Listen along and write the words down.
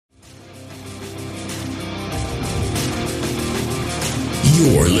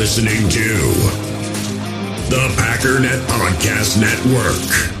You're listening to the Packernet Podcast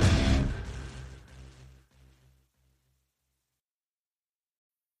Network.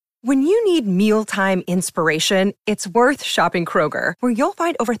 When you need mealtime inspiration, it's worth shopping Kroger, where you'll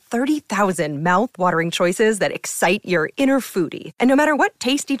find over 30,000 mouth-watering choices that excite your inner foodie. And no matter what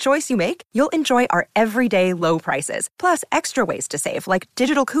tasty choice you make, you'll enjoy our everyday low prices, plus extra ways to save, like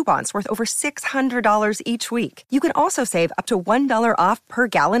digital coupons worth over $600 each week. You can also save up to $1 off per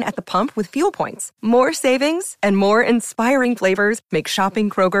gallon at the pump with fuel points. More savings and more inspiring flavors make shopping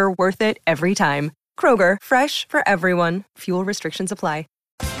Kroger worth it every time. Kroger, fresh for everyone. Fuel restrictions apply.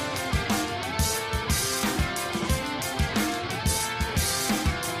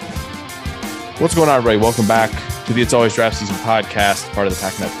 What's going on, everybody? Welcome back to the It's Always Draft Season podcast, part of the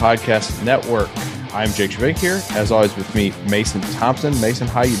Packernet Podcast Network. I'm Jake Shavink here, as always with me, Mason Thompson. Mason,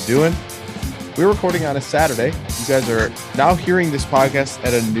 how you doing? We're recording on a Saturday. You guys are now hearing this podcast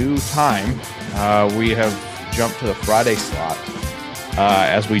at a new time. We have jumped to the Friday slot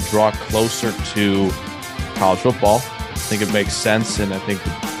as we draw closer to college football. I think it makes sense, and I think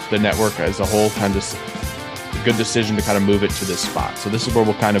the network as a whole kind of a good decision to kind of move it to this spot. So this is where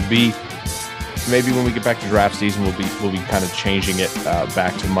we'll kind of be. Maybe when we get back to draft season, we'll be kind of changing it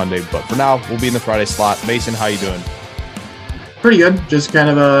back to Monday. But for now, we'll be in the Friday slot. Mason, how you doing? Pretty good. Just kind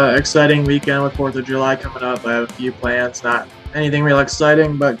of a exciting weekend with 4th of July coming up. I have a few plans. Not anything real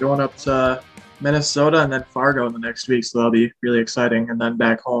exciting, but going up to Minnesota and then Fargo in the next week. So that'll be really exciting. And then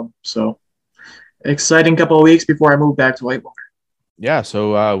back home. So exciting couple of weeks before I move back to Whitewater. Yeah,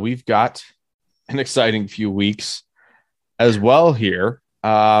 so we've got an exciting few weeks as well here.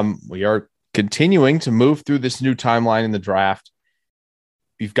 We are continuing to move through this new timeline in the draft.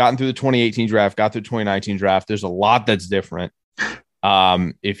 We've gotten through the 2018 draft, got through the 2019 draft. There's a lot that's different.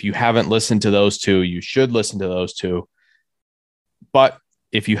 If you haven't listened to those two, you should listen to those two. But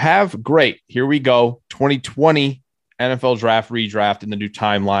if you have, great. Here we go. 2020 NFL draft redraft in the new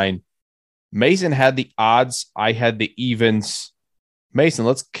timeline. Mason had the odds. I had the evens. Mason,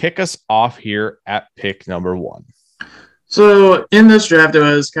 let's kick us off here at pick number 1. So in this draft, it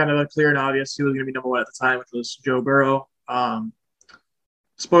was kind of clear and obvious who was going to be number 1 at the time, which was Joe Burrow.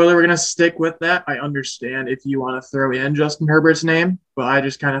 Spoiler, we're going to stick with that. I understand if you want to throw in Justin Herbert's name, but I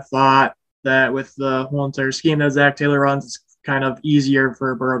just kind of thought that with the whole entire scheme that Zach Taylor runs, it's kind of easier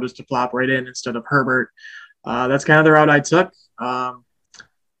for Burrow just to plop right in instead of Herbert. That's kind of the route I took.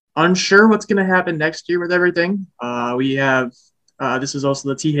 Unsure what's going to happen next year with everything. We have this is also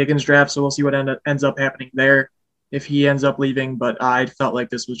the T. Higgins draft, so we'll see what ends up happening there if he ends up leaving, but I felt like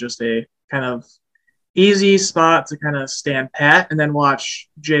this was just a kind of easy spot to kind of stand pat and then watch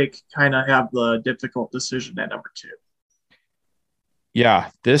Jake kind of have the difficult decision at number 2. Yeah,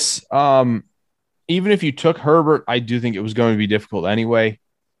 this, even if you took Herbert, I do think it was going to be difficult anyway.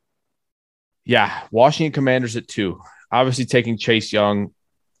 Yeah, Washington Commanders at 2. Obviously taking Chase Young,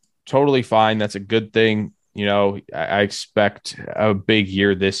 totally fine. That's a good thing. You know, I expect a big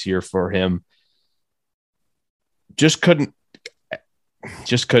year this year for him. Just couldn't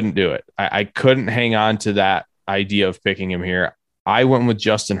do it. I couldn't hang on to that idea of picking him here. I went with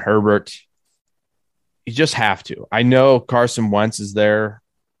Justin Herbert. You just have to. I know Carson Wentz is there.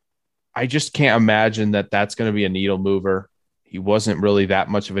 I just can't imagine that that's going to be a needle mover. He wasn't really that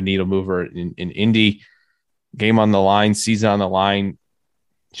much of a needle mover in Indy. Game on the line, season on the line.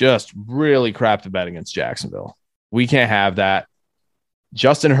 Just really crap to bet against Jacksonville. We can't have that.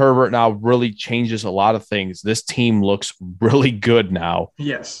 Justin Herbert now really changes a lot of things. This team looks really good now.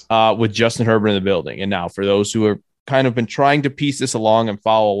 Yes. With Justin Herbert in the building. And now for those who have kind of been trying to piece this along and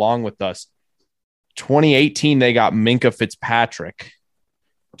follow along with us, 2018, they got Minkah Fitzpatrick.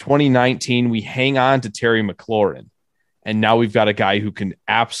 2019, we hang on to Terry McLaurin. And now we've got a guy who can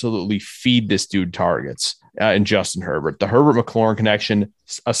absolutely feed this dude targets in Justin Herbert. The Herbert-McLaurin connection,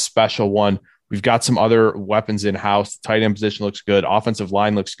 a special one. We've got some other weapons in-house. The tight end position looks good. Offensive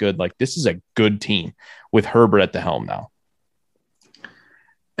line looks good. Like, this is a good team with Herbert at the helm now.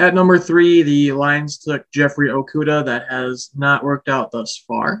 At number 3, the Lions took Jeffrey Okudah. That has not worked out thus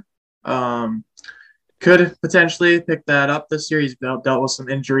far. Could potentially pick that up this year. He's dealt with some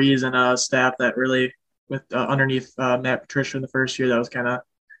injuries and a staff that really, with underneath Matt Patricia in the first year, that was kind of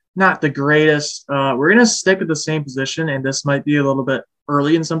not the greatest. We're going to stick with the same position, and this might be a little bit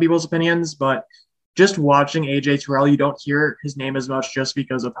early in some people's opinions, but just watching AJ Terrell, you don't hear his name as much just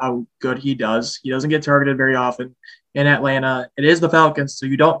because of how good he does. He doesn't get targeted very often in Atlanta. It is the Falcons, so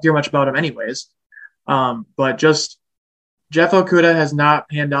you don't hear much about him anyways. But just Jeff Okudah has not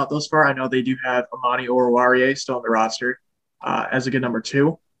panned out thus far. I know they do have Amani Oruwariye still on the roster as a good number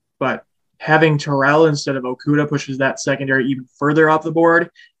 2, but having Terrell instead of Okudah pushes that secondary even further off the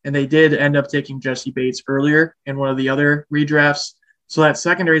board. And they did end up taking Jesse Bates earlier in one of the other redrafts. So that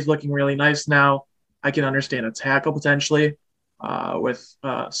secondary is looking really nice now. I can understand a tackle potentially with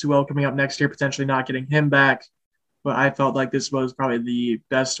Sewell coming up next year, potentially not getting him back. But I felt like this was probably the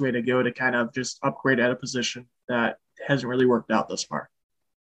best way to go to kind of just upgrade at a position that hasn't really worked out thus far.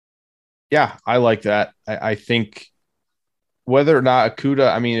 Yeah, I like that. I think whether or not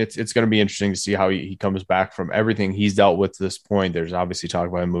Okudah, I mean, it's going to be interesting to see how he comes back from everything he's dealt with to this point. There's obviously talk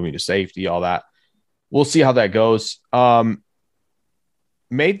about him moving to safety, all that. We'll see how that goes.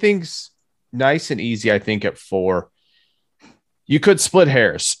 Made things nice and easy, I think, at 4. You could split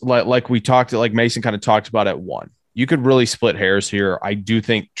hairs, like we talked, like Mason kind of talked about at 1. You could really split hairs here. I do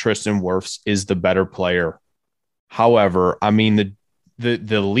think Tristan Wirfs is the better player. However, I mean,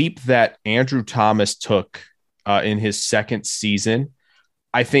 the leap that Andrew Thomas took in his second season,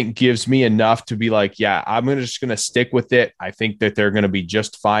 I think gives me enough to be like, yeah, I'm just going to stick with it. I think that they're going to be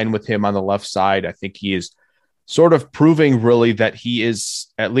just fine with him on the left side. I think he is sort of proving really that he is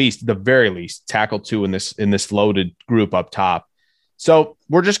at least the very least tackle 2 in this loaded group up top. So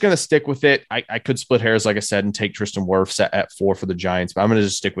we're just going to stick with it. I could split hairs, like I said, and take Tristan Wirfs at 4 for the Giants, but I'm going to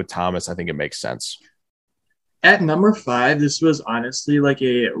just stick with Thomas. I think it makes sense. At number 5, this was honestly like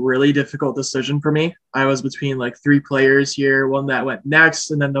a really difficult decision for me. I was between like 3 players here, one that went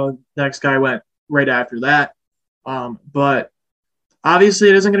next, and then the next guy went right after that. But obviously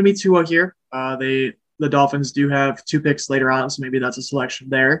it isn't going to be Tua here. The Dolphins do have 2 picks later on, so maybe that's a selection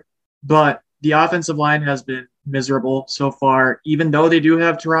there. But the offensive line has been miserable so far, even though they do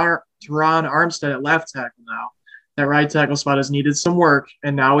have Teron Armstead at left tackle now. That right tackle spot has needed some work,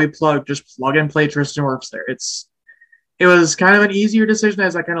 and now we plug and play Tristan Wirfs there. It was kind of an easier decision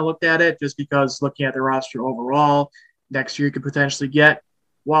as I kind of looked at it, just because looking at the roster overall, next year you could potentially get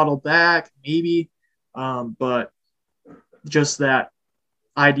Waddle back, maybe, but just that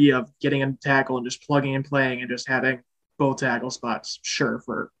idea of getting a tackle and just plugging and playing and just having both tackle spots, sure,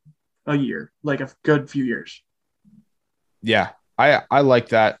 for a year, like a good few years. Yeah, I like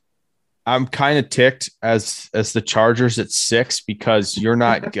that. I'm kind of ticked as the Chargers at 6 because you're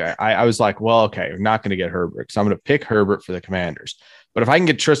not. I was like, well, okay, we're not going to get Herbert, so I'm going to pick Herbert for the Commanders. But if I can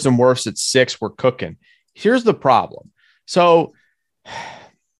get Tristan Wirfs at 6, we're cooking. Here's the problem. So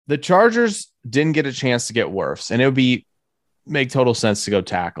the Chargers didn't get a chance to get Wirfs, and it would make total sense to go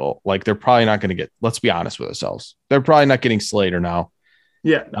tackle. Like they're probably not going to get. Let's be honest with ourselves. They're probably not getting Slater now.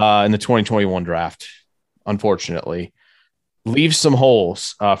 Yeah. In the 2021 draft, unfortunately, leaves some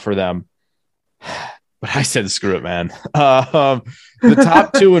holes for them. But I said, screw it, man. The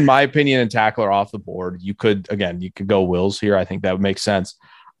top 2, in my opinion, in tackle are off the board. You could go Wills here. I think that would make sense.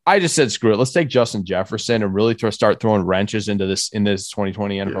 I just said, screw it. Let's take Justin Jefferson and really start throwing wrenches in this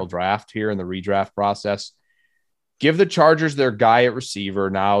 2020 NFL draft here in the redraft process. Give the Chargers their guy at receiver.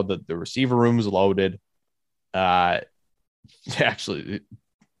 Now that the receiver room is loaded. Actually,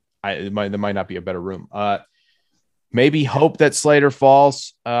 there might not be a better room. Maybe hope that Slater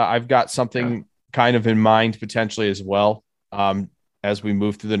falls. I've got something kind of in mind potentially as well. As we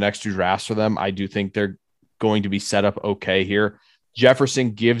move through the next 2 drafts for them, I do think they're going to be set up okay here.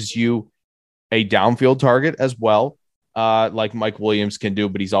 Jefferson gives you a downfield target as well, like Mike Williams can do,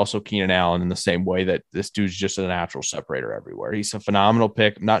 but he's also Keenan Allen in the same way that this dude's just a natural separator everywhere. He's a phenomenal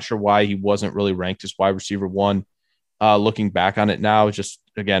pick. I'm not sure why he wasn't really ranked as wide receiver 1. Looking back on it now, just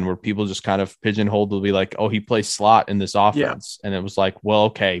again, where people just kind of pigeonholed to be like, oh, he plays slot in this offense. Yeah. And it was like, well,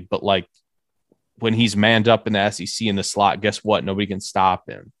 okay, but like when he's manned up in the SEC in the slot, guess what? Nobody can stop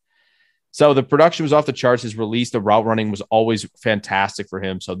him. So the production was off the charts. His release, the route running was always fantastic for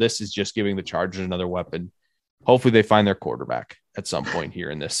him. So this is just giving the Chargers another weapon. Hopefully they find their quarterback at some point here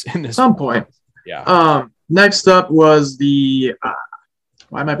in this. Some point. Yeah. Next up was the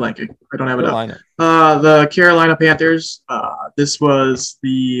why am I blanking? I don't have it Carolina. up. The Carolina Panthers. This was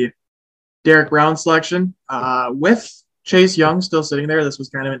the Derek Brown selection with Chase Young still sitting there. This was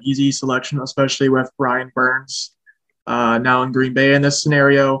kind of an easy selection, especially with Brian Burns now in Green Bay in this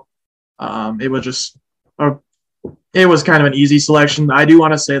scenario. It was kind of an easy selection. I do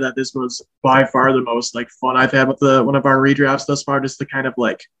want to say that this was by far the most fun I've had with one of our redrafts thus far, just to kind of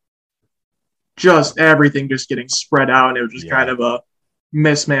just everything just getting spread out. And it was just kind of a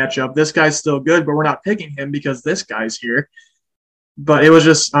mismatch of this guy's still good, but we're not picking him because this guy's here. But it was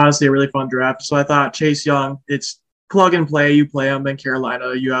just honestly a really fun draft. So I thought Chase Young, it's plug and play. You play him in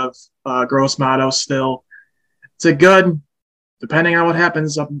Carolina. You have Gross Matos still. It's a good, depending on what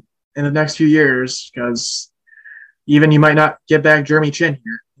happens up in the next few years, because even you might not get back Jeremy Chin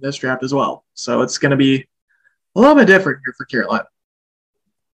here in this draft as well. So it's going to be a little bit different here for Carolina.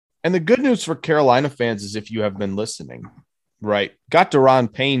 And the good news for Carolina fans is, if you have been listening, right, got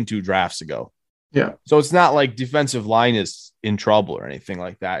Deron Payne 2 drafts ago. Yeah. So it's not like defensive line is in trouble or anything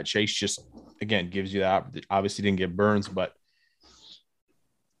like that. Chase just, again, gives you that. Obviously didn't get Burns, but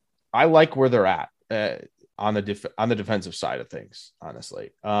I like where they're at on the defensive side of things,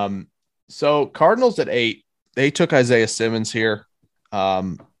 honestly. So Cardinals at 8, they took Isaiah Simmons here.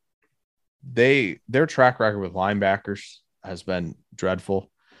 Their track record with linebackers has been dreadful.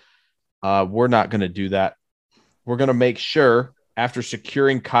 We're not going to do that. We're going to make sure, after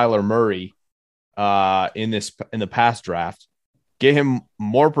securing Kyler Murray in the past draft, get him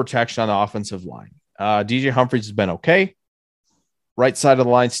more protection on the offensive line. DJ Humphries has been okay. Right side of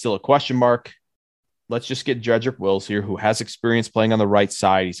the line still a question mark. Let's just get Jedrick Wills here, who has experience playing on the right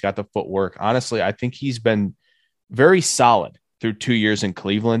side. He's got the footwork. Honestly, I think he's been very solid through 2 years in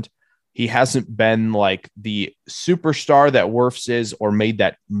Cleveland. He hasn't been like the superstar that Wirfs is, or made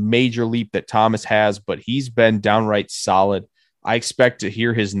that major leap that Thomas has, but he's been downright solid. I expect to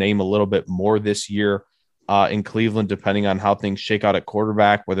hear his name a little bit more this year in Cleveland, depending on how things shake out at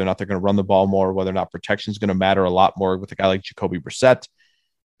quarterback, whether or not they're going to run the ball more, whether or not protection is going to matter a lot more with a guy like Jacoby Brissett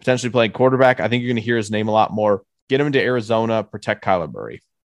potentially playing quarterback. I think you're going to hear his name a lot more. Get him into Arizona, protect Kyler Murray.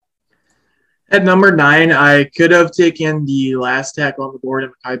 At number 9, I could have taken the last tackle on the board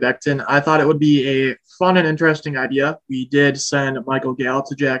in Mekhi Becton. I thought it would be a fun and interesting idea. We did send Michael Gallup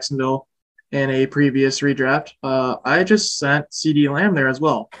to Jacksonville in a previous redraft. I just sent CeeDee Lamb there as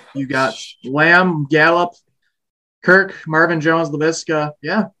well. You got Lamb, Gallup, Kirk, Marvin Jones, Laviska.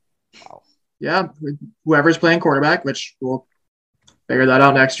 Yeah. Yeah. Whoever's playing quarterback, which we'll figure that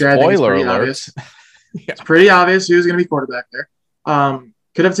out next year. Spoiler I think it's pretty alert. obvious. It's pretty obvious who's going to be quarterback there.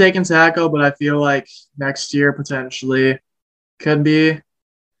 Could have taken tackle, but I feel like next year potentially could be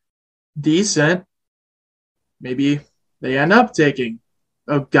decent. Maybe they end up taking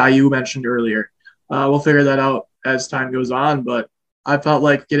a guy you mentioned earlier. We'll figure that out as time goes on, but I felt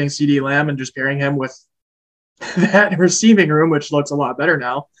like getting CeeDee Lamb and just pairing him with that receiving room, which looks a lot better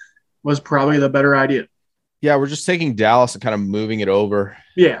now, was probably the better idea. Yeah, we're just taking Dallas and kind of moving it over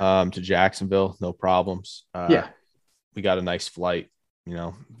to Jacksonville. No problems. We got a nice flight,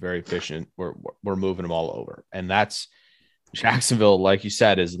 very efficient. We're moving them all over. And that's Jacksonville, like you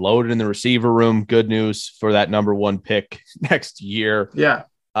said, is loaded in the receiver room. Good news for that number 1 pick next year. Yeah.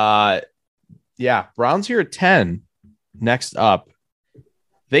 Browns here at 10. Next up,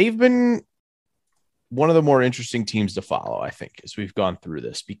 they've been one of the more interesting teams to follow, I think, as we've gone through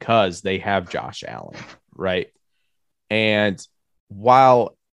this, because they have Josh Allen, right? And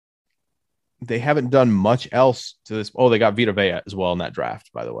while they haven't done much else to this, they got Vita Vea as well in that draft,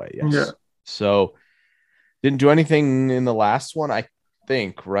 by the way. Yes. Yeah. So didn't do anything in the last one, I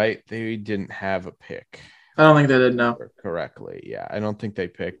think, right? They didn't have a pick. I don't think they did, no. Correctly. Yeah, I don't think they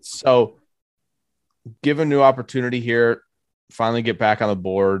picked. So give a new opportunity here. Finally get back on the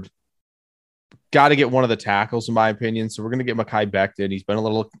board. Got to get one of the tackles, in my opinion. So we're going to get Mekhi Becton. He's been a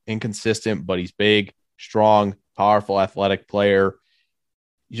little inconsistent, but he's big, strong, powerful, athletic player.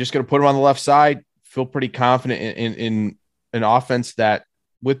 You're just going to put him on the left side. Feel pretty confident in an offense that,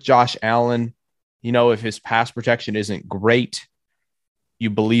 with Josh Allen, if his pass protection isn't great, you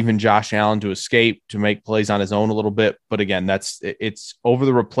believe in Josh Allen to escape, to make plays on his own a little bit. But again, it's over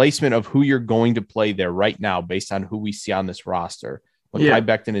the replacement of who you're going to play there right now based on who we see on this roster. Mekhi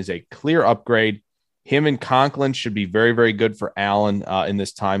Becton is a clear upgrade. Him and Conklin should be very, very good for Allen in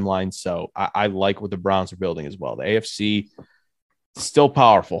this timeline. So I like what the Browns are building as well. The AFC still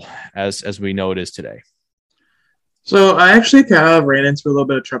powerful, as we know it is today. So I actually kind of ran into a little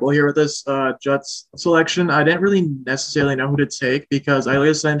bit of trouble here with this Jets selection. I didn't really necessarily know who to take, because I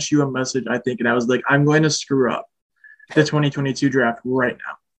just sent you a message, I think, and I was like, I'm going to screw up the 2022 draft right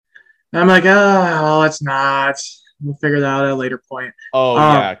now. And I'm like, let's not. We'll figure that out at a later point.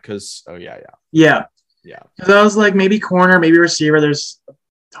 Yeah. Because I was like, maybe corner, maybe receiver. There's a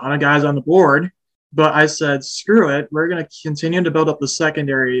ton of guys on the board, but I said, screw it. We're going to continue to build up the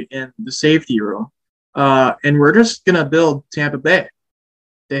secondary in the safety room, and we're just going to build Tampa Bay.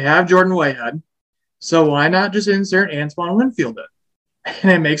 They have Jordan Whitehead, so why not just insert Antoine Winfield in?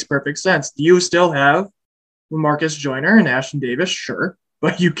 And it makes perfect sense. Do you still have Marcus Joyner and Ashton Davis? Sure,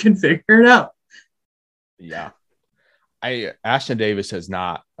 but you can figure it out. Yeah. Ashton Davis has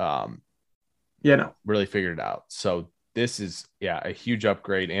not really figured it out. So this is a huge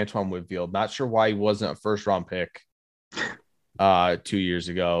upgrade. Antoine Winfield, not sure why he wasn't a first-round pick 2 years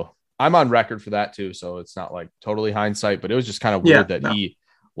ago. I'm on record for that too, so it's not like totally hindsight, but it was just kind of weird he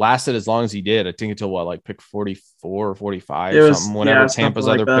lasted as long as he did. I think until pick 44 or 45 or something, whenever Tampa's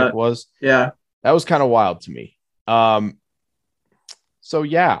other pick was. Yeah. That was kind of wild to me. So,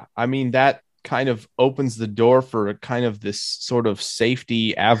 yeah, I mean, that kind of opens the door for kind of this sort of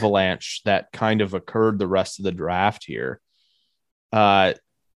safety avalanche that kind of occurred the rest of the draft here. The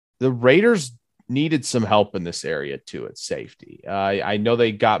Raiders needed some help in this area too at safety. I know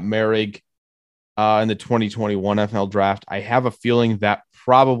they got Merrig in the 2021 NFL draft. I have a feeling that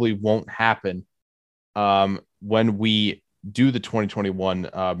probably won't happen when we do the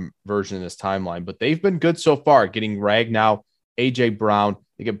 2021 version of this timeline, but they've been good so far, getting Ragnow, AJ Brown,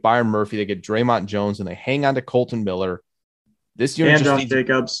 they get Byron Murphy, they get Draymond Jones, and they hang on to Colton Miller. This unit and Josh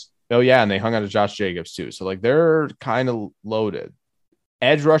Jacobs. Oh, yeah, and they hung on to Josh Jacobs too. So, like, they're kind of loaded.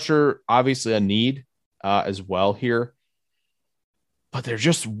 Edge rusher, obviously a need as well here. But there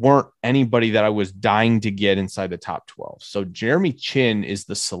just weren't anybody that I was dying to get inside the top 12. So Jeremy Chinn is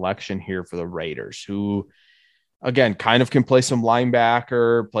the selection here for the Raiders, who, again, kind of can play some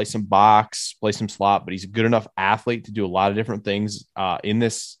linebacker, play some box, play some slot, but he's a good enough athlete to do a lot of different things in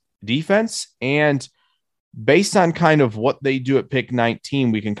this defense. And based on kind of what they do at pick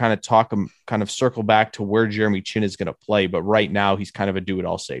 19, we can kind of circle back to where Jeremy Chinn is going to play. But right now, he's kind of a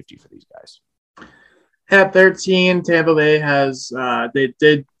do-it-all safety for these guys. At 13, Tampa Bay has they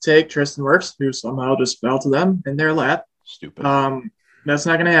did take Tristan Wirfs, who somehow just fell to them in their lap. Stupid. That's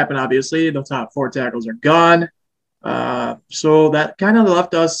not going to happen, obviously. The top 4 tackles are gone. So that kind of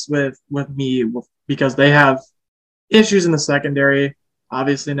left us with me because they have issues in the secondary.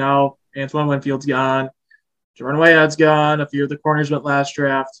 Obviously now Antoine Winfield's gone. Jordan Whitehead's gone. A few of the corners went last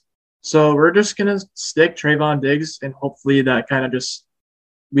draft. So we're just going to stick Trayvon Diggs, and hopefully that kind of just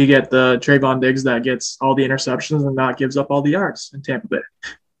we get the Trayvon Diggs that gets all the interceptions and not gives up all the yards in Tampa Bay.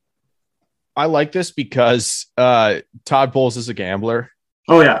 I like this because Todd Bowles is a gambler.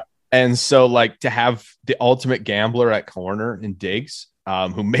 Oh, yeah. And so, like, to have the ultimate gambler at corner in Diggs,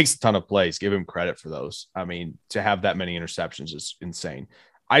 who makes a ton of plays, give him credit for those. I mean, to have that many interceptions is insane.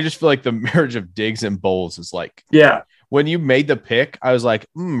 I just feel like the marriage of Diggs and Bowles is like, yeah. When you made the pick, I was like,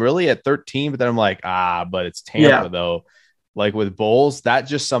 really at 13? But then I'm like, but it's Tampa though. Like with Bowles, that's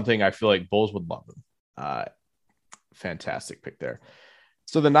just something I feel like Bowles would love him. Fantastic pick there.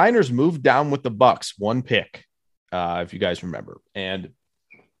 So the Niners moved down with the Bucks, 1 pick, if you guys remember. And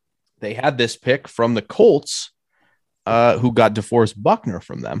they had this pick from the Colts, who got DeForest Buckner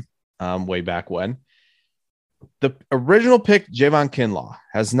from them way back when. The original pick, Javon Kinlaw,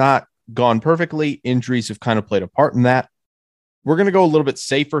 has not gone perfectly. Injuries have kind of played a part in that. We're going to go a little bit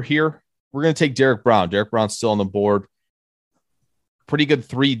safer here. We're going to take Derek Brown. Derek Brown's still on the board. Pretty good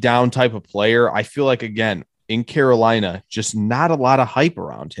 3-down type of player. I feel like, again, in Carolina, just not a lot of hype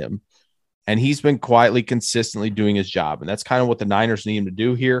around him. And he's been quietly, consistently doing his job. And that's kind of what the Niners need him to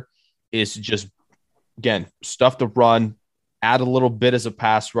do here, is just, again, stuff the run, add a little bit as a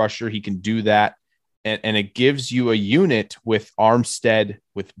pass rusher. He can do that. And it gives you a unit with Armstead,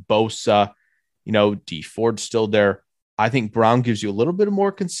 with Bosa, D Ford's still there. I think Brown gives you a little bit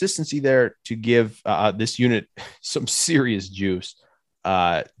more consistency there to give this unit some serious juice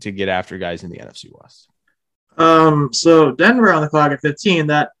to get after guys in the NFC West. So Denver on the clock at 15,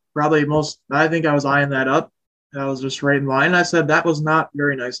 that probably I think I was eyeing that up. I was just right in line. I said that was not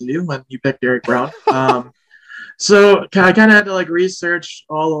very nice of you when you picked Derek Brown. So I kind of had to research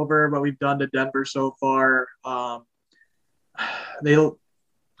all over what we've done to Denver so far. The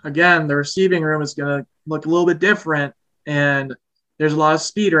receiving room is going to look a little bit different, and there's a lot of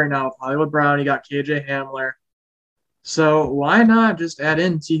speed right now. Hollywood Brown, you got KJ Hamler. So why not just add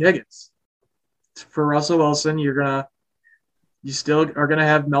in T. Higgins? For Russell Wilson, you still are gonna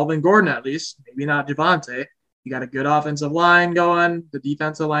have Melvin Gordon at least, maybe not Javonte. You got a good offensive line going. The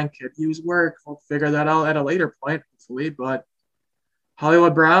defensive line could use work. We'll figure that out at a later point, hopefully. But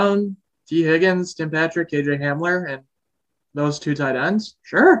Hollywood Brown, T. Higgins, Tim Patrick, KJ Hamler, and those 2 tight ends,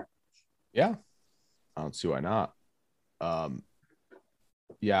 sure. Yeah, I don't see why not.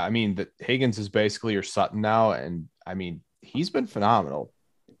 Yeah, I mean, Higgins is basically your Sutton now, and I mean, he's been phenomenal.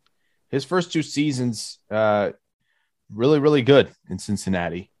 His first 2 seasons, really, really good in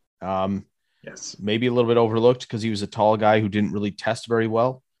Cincinnati. Yes. Maybe a little bit overlooked because he was a tall guy who didn't really test very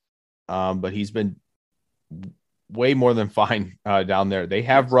well. But he's been way more than fine down there. They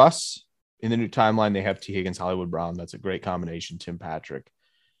have Russ in the new timeline. They have T. Higgins, Hollywood Brown. That's a great combination. Tim Patrick.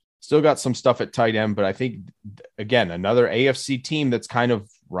 Still got some stuff at tight end, but I think, again, another AFC team that's kind of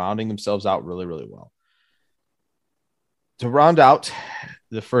rounding themselves out really, really well. To round out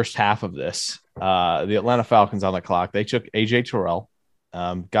the first half of this, the Atlanta Falcons on the clock, they took AJ Terrell.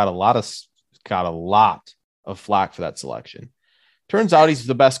 Got a lot of flack for that selection. Turns out he's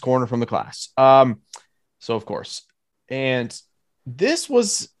the best corner from the class. So of course, and this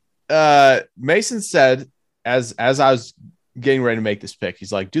was Mason said as I was getting ready to make this pick.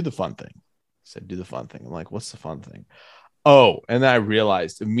 He's like, do the fun thing. I said, do the fun thing. I'm like, what's the fun thing? Oh, and then I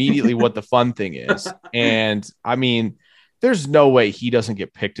realized immediately what the fun thing is. And I mean, there's no way he doesn't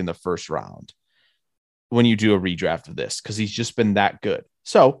get picked in the first round when you do a redraft of this, because he's just been that good.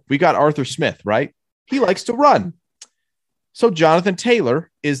 So we got Arthur Smith, right? He likes to run. So Jonathan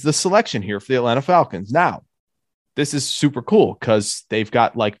Taylor is the selection here for the Atlanta Falcons. Now, this is super cool because they've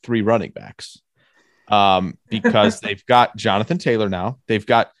got like 3 running backs. Because they've got Jonathan Taylor now. They've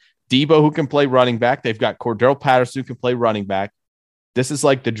got Debo, who can play running back. They've got Cordero Patterson, who can play running back. This is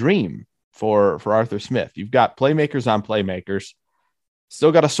like the dream for Arthur Smith. You've got playmakers on playmakers.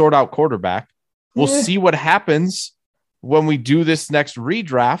 Still got to sort out quarterback. We'll see what happens when we do this next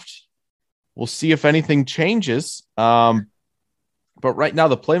redraft. We'll see if anything changes. But right now,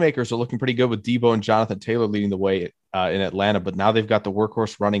 the playmakers are looking pretty good with Debo and Jonathan Taylor leading the way in Atlanta. But now they've got the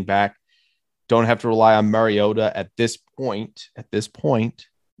workhorse running back. Don't have to rely on Mariota at this point,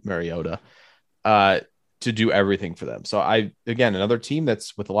 Mariota, to do everything for them. So again, another team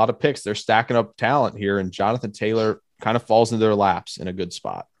that's with a lot of picks, they're stacking up talent here, and Jonathan Taylor kind of falls into their laps in a good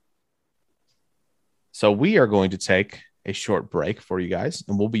spot. So we are going to take a short break for you guys,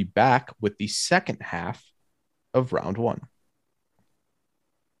 and we'll be back with the second half of round 1.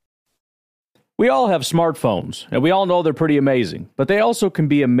 We all have smartphones, and we all know they're pretty amazing, but they also can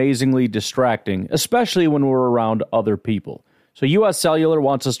be amazingly distracting, especially when we're around other people. So US Cellular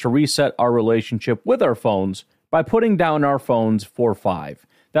wants us to reset our relationship with our phones by putting down our phones for $5.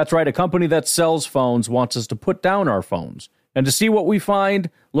 That's right, a company that sells phones wants us to put down our phones. And to see what we find,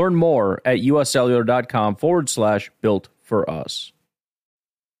 learn more at uscellular.com/built for us.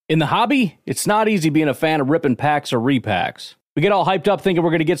 In the hobby, it's not easy being a fan of ripping packs or repacks. We get all hyped up thinking we're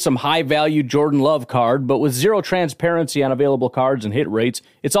going to get some high-value Jordan Love card, but with zero transparency on available cards and hit rates,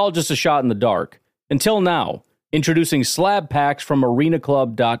 it's all just a shot in the dark. Until now, introducing slab packs from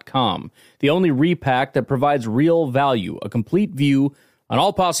arenaclub.com, the only repack that provides real value, a complete view on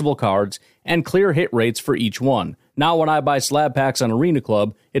all possible cards, and clear hit rates for each one. Now when I buy slab packs on Arena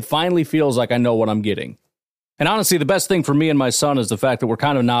Club, it finally feels like I know what I'm getting. And honestly, the best thing for me and my son is the fact that we're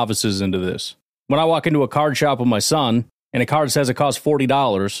kind of novices into this. When I walk into a card shop with my son, and a card says it costs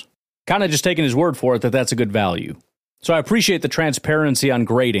 $40, kind of just taking his word for it that that's a good value. So I appreciate the transparency on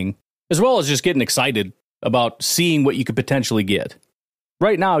grading, as well as just getting excited about seeing what you could potentially get.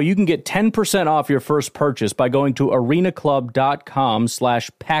 Right now, you can get 10% off your first purchase by going to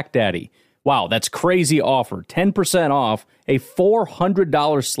arenaclub.com/packdaddy. Wow, that's crazy offer. 10% off a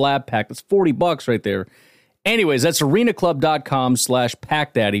 $400 slab pack. That's $40 right there. Anyways, that's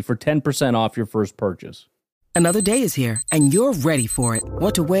arenaclub.com/packdaddy for 10% off your first purchase. Another day is here, and you're ready for it.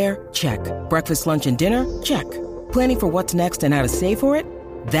 What to wear? Check. Breakfast, lunch, and dinner? Check. Planning for what's next and how to save for it?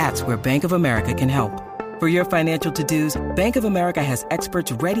 That's where Bank of America can help. For your financial to-dos, Bank of America has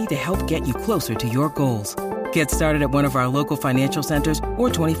experts ready to help get you closer to your goals. Get started at one of our local financial centers or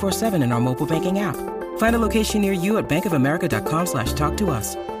 24/7 in our mobile banking app. Find a location near you at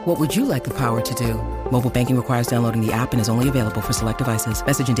bankofamerica.com/talktous. What would you like the power to do? Mobile banking requires downloading the app and is only available for select devices.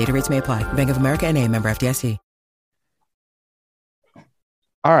 Message and data rates may apply. Bank of America NA, member FDIC.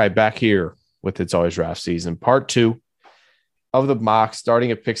 All right, back here with It's Always Draft Season, part 2 of the mock,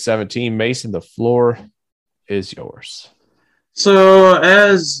 starting at pick 17. Mason, the floor is yours. So,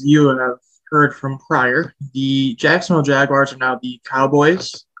 as you have heard from prior, the Jacksonville Jaguars are now the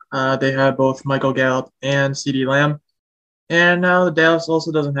Cowboys. They have both Michael Gallup and CeeDee Lamb. And now the Dallas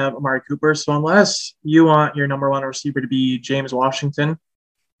also doesn't have Amari Cooper. So unless you want your number 1 receiver to be James Washington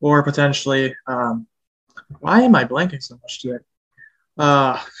or potentially why am I blanking so much today?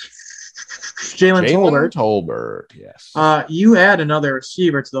 Jalen Tolbert, yes. You add another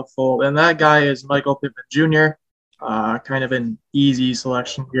receiver to the fold, and that guy is Michael Pittman Jr. Kind of an easy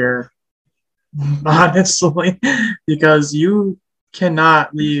selection here, honestly, because you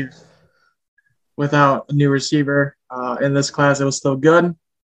cannot leave without a new receiver. In this class, it was still good.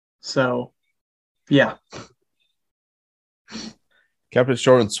 So, yeah. Kept it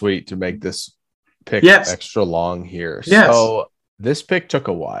short and sweet to make this pick extra long here. Yes. So this pick took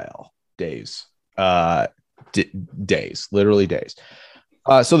a while. Days. Days. Literally days.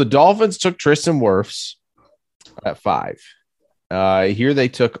 So the Dolphins took Tristan Wirfs at 5. Here they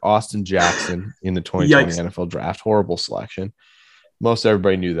took Austin Jackson in the 2020 NFL Draft. Horrible selection. Most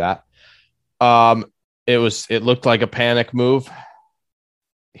everybody knew that. It looked like a panic move.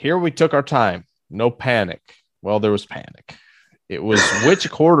 Here we took our time. No panic. Well, there was panic. It was which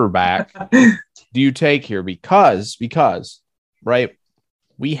quarterback do you take here? Because right,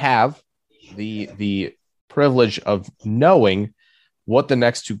 we have the privilege of knowing what the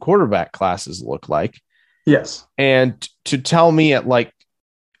next 2 quarterback classes look like. Yes. And to tell me at like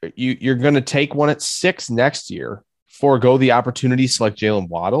you're going to take one at 6 next year, forego the opportunity to select Jalen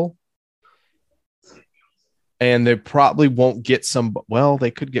Waddle, and they probably won't get some. Well,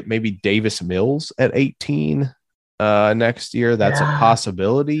 they could get maybe Davis Mills at 18 next year. That's a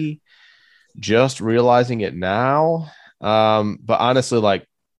possibility. Just realizing it now. But honestly, like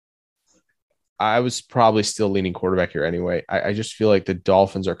I was probably still leaning quarterback here anyway. I just feel like the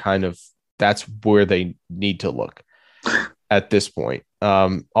Dolphins are kind of, that's where they need to look at this point.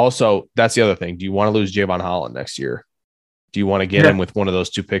 Also, that's the other thing. Do you want to lose Javon Holland next year? Do you want to get him with one of those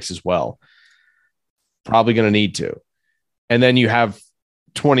 2 picks as well? Probably going to need to. And then you have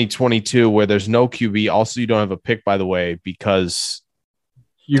 2022 where there's no QB. Also, you don't have a pick, by the way, because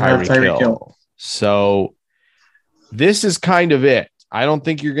you have Tyreek Hill. So this is kind of it. I don't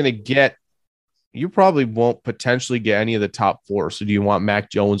think you're going to get, you probably won't potentially get any of the top 4. So do you want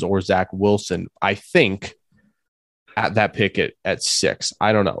Mac Jones or Zach Wilson? I think at that pick at 6.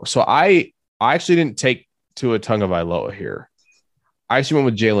 I don't know. So I actually didn't take Tua Tagovailoa here. I actually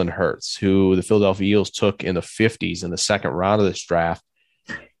went with Jalen Hurts, who the Philadelphia Eagles took in the 50s in the second round of this draft.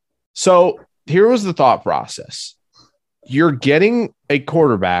 So here was the thought process. You're getting a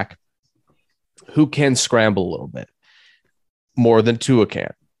quarterback who can scramble a little bit more than Tua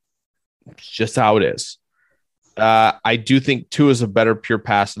can. It's just how it is. I do think Tua is a better pure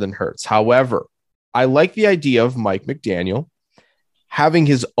passer than Hurts. However, I like the idea of Mike McDaniel having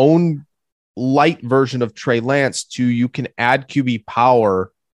his own light version of Trey Lance you can add QB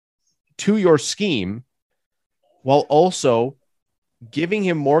power to your scheme while also giving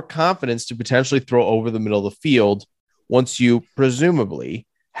him more confidence to potentially throw over the middle of the field once you presumably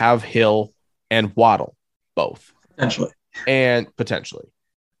have Hill and Waddle both. Potentially.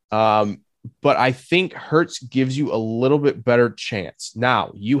 But I think Hurts gives you a little bit better chance.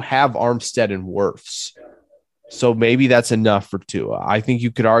 Now, you have Armstead and Wirfs. So maybe that's enough for Tua. I think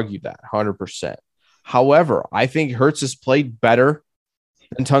you could argue that 100%. However, I think Hurts has played better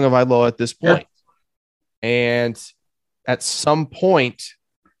than Tagovailoa at this point. Yeah. And at some point,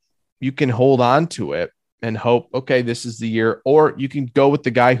 you can hold on to it and hope, okay, this is the year. Or you can go with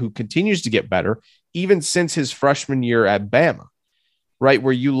the guy who continues to get better, even since his freshman year at Bama, right?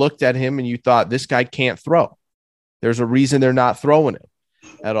 Where you looked at him and you thought, this guy can't throw. There's a reason they're not throwing him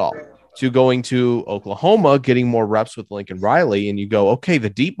at all. To going to Oklahoma, getting more reps with Lincoln Riley, and you go, okay, the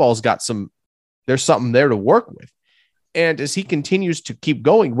deep ball's got there's something there to work with. And as he continues to keep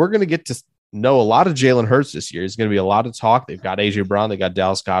going, we're going to get to know a lot of Jalen Hurts this year. There's going to be a lot of talk. They've got A.J. Brown. They got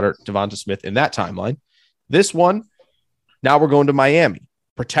Dallas Goedert, Devonta Smith in that timeline. This one, now we're going to Miami.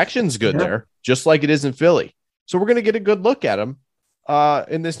 Protection's good there, just like it is in Philly. So we're going to get a good look at him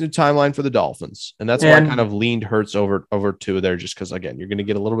in this new timeline for the Dolphins. And that's why I kind of leaned Hurts over Tua there, just because, again, you're going to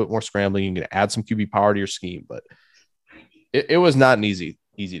get a little bit more scrambling. You're going to add some QB power to your scheme. But it was not an easy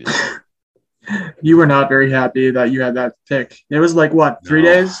decision. You were not very happy that you had that pick. It was like, what, 3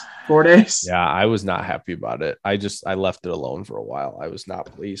 days, 4 days? Yeah, I was not happy about it. I left it alone for a while. I was not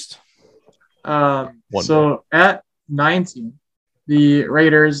pleased. So at 19, the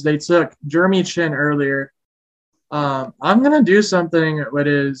Raiders, they took Jeremy Chin earlier. I'm going to do something that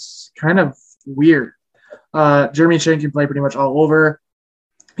is kind of weird. Jeremy Chin can play pretty much all over.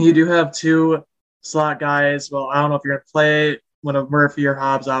 You do have 2 slot guys. Well, I don't know if you're going to play one of Murphy or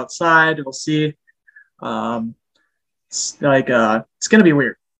Hobbs outside. We'll see. It's going to be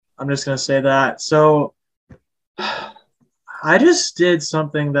weird. I'm just going to say that. So I just did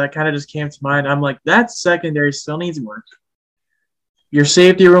something that kind of just came to mind. I'm like, that secondary still needs work. Your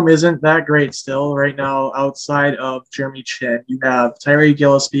safety room isn't that great still right now outside of Jeremy Chin. You have Tyree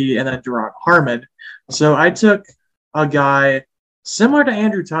Gillespie and then Duron Harmon. So I took a guy similar to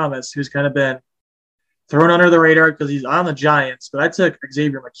Andrew Thomas, who's kind of been thrown under the radar because he's on the Giants, but I took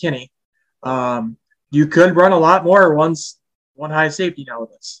Xavier McKinney. You could run a lot more one high safety now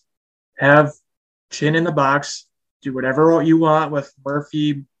with this. Have Chin in the box, do whatever you want with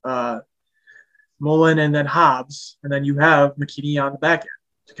Murphy, Mullen, and then Hobbs, and then you have McKinney on the back end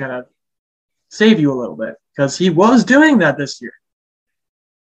to kind of save you a little bit because he was doing that this year.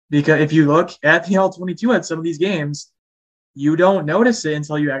 Because if you look at the All-22 at some of these games, you don't notice it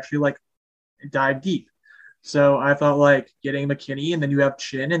until you actually dive deep. So I felt like getting McKinney, and then you have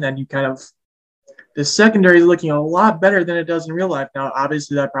Chin, and then you kind of the secondary is looking a lot better than it does in real life. Now,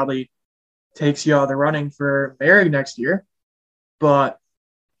 obviously, that probably takes you out of the running for Merrick next year, but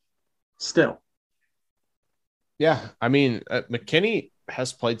still. Yeah, I mean, McKinney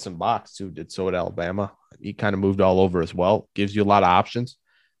has played some box too, did so at Alabama. He kind of moved all over as well. Gives you a lot of options.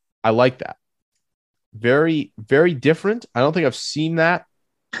 I like that. Very, very different. I don't think I've seen that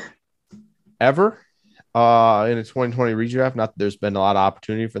ever. in a 2020 redraft. Not that there's been a lot of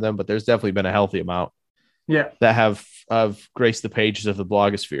opportunity for them, but there's definitely been a healthy amount. Yeah. That have graced the pages of the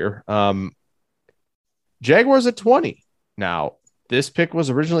blogosphere. Jaguars at 20. Now, this pick was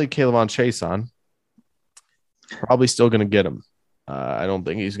originally K'Lavon Chaisson. Probably still going to get him. I don't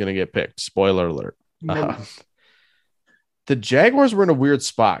think he's going to get picked. Spoiler alert. Nope. The Jaguars were in a weird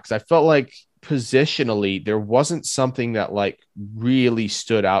spot because I felt like positionally there wasn't something that like really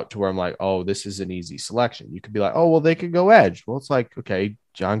stood out to where I'm like, oh, this is an easy selection. You could be like, oh, well, they could go edge. Well, it's like, okay,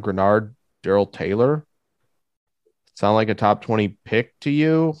 John Grenard, Darrell Taylor. Sound like a top 20 pick to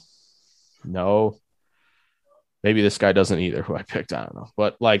you? No. Maybe this guy doesn't either who I picked. I don't know.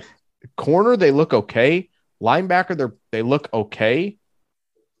 But like corner, they look okay. Linebacker, they look okay.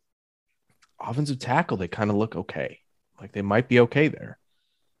 Offensive tackle, they kind of look okay. Like they might be okay there.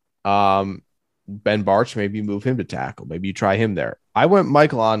 Ben Barch, maybe you move him to tackle. Maybe you try him there. I went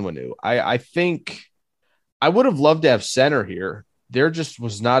Michael Onwenu. I think I would have loved to have center here. There just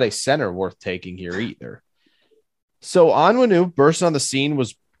was not a center worth taking here either. So Onwenu burst on the scene,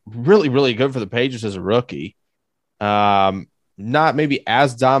 was really, really good for the Patriots as a rookie. Not maybe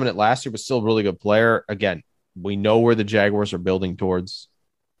as dominant last year, but still a really good player. Again, we know where the Jaguars are building towards.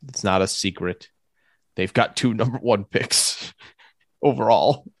 It's not a secret. They've got 2 number 1 picks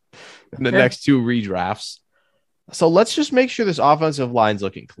overall in the next 2 redrafts. So let's just make sure this offensive line's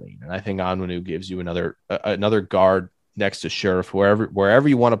looking clean. And I think Onwenu gives you another guard next to Sheriff, wherever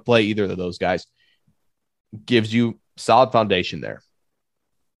you want to play either of those guys, gives you solid foundation there.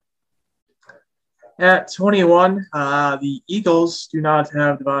 At 21, the Eagles do not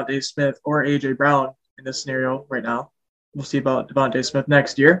have Devontae Smith or A.J. Brown in this scenario right now. We'll see about Devontae Smith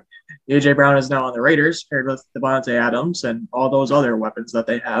next year. A.J. Brown is now on the Raiders, paired with Devontae Adams and all those other weapons that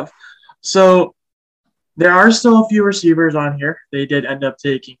they have. So there are still a few receivers on here. They did end up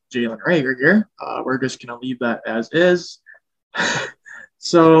taking Jalen Reagor here. We're just going to leave that as is.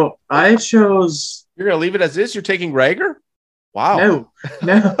 So I chose... You're going to leave it as is? You're taking Reagor? Wow.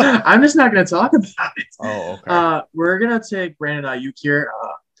 No, I'm just not going to talk about it. Oh, okay. We're going to take Brandon Ayuk here,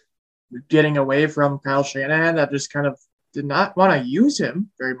 getting away from Kyle Shanahan that just kind of did not want to use him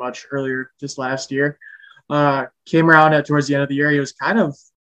very much earlier just last year. Came around towards the end of the year. He was kind of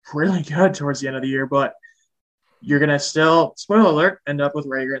really good towards the end of the year, but you're going to still, spoiler alert, end up with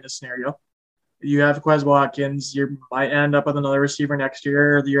Reagor in this scenario. You have Quez Watkins. You might end up with another receiver next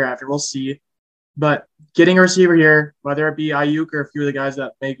year or the year after. We'll see. But getting a receiver here, whether it be Ayuk or a few of the guys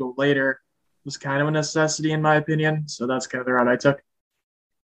that may go later, was kind of a necessity in my opinion. So that's kind of the route I took.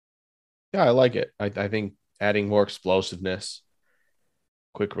 Yeah, I like it. I think adding more explosiveness,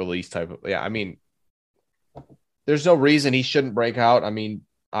 quick release type of, I mean, there's no reason he shouldn't break out. I mean,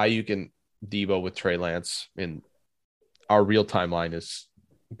 Ayuk and Debo with Trey Lance in our real timeline is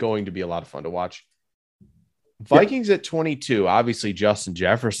going to be a lot of fun to watch. Vikings at 22, obviously Justin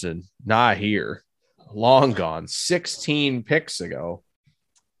Jefferson, not here, long gone, 16 picks ago,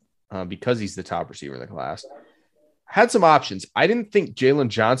 because he's the top receiver in the class. Had some options. I didn't think Jalen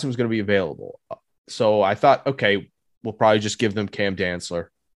Johnson was going to be available. So I thought, okay, we'll probably just give them Cam Dantzler.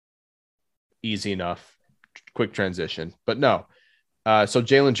 Easy enough. Quick transition. But no. So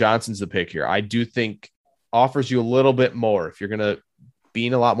Jalen Johnson's the pick here. I do think offers you a little bit more if you're going to be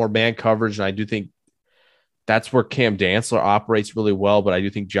in a lot more man coverage. And I do think that's where Cam Dantzler operates really well. But I do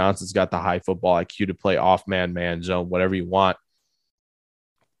think Johnson's got the high football IQ to play off man zone, whatever you want.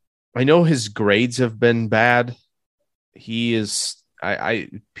 I know his grades have been bad. He is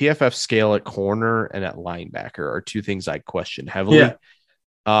PFF scale at corner and at linebacker are 2 things I question heavily. Yeah.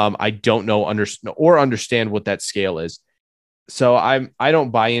 I don't know understand what that scale is. So I don't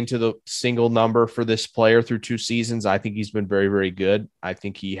buy into the single number for this player through 2 seasons. I think he's been very, very good. I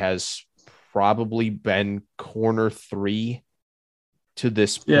think he has probably been corner 3 to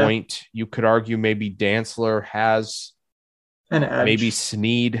this point. You could argue maybe Dantzler has an edge. Maybe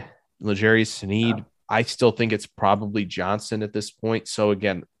Sneed, L'Jarius Sneed. Yeah. I still think it's probably Johnson at this point. So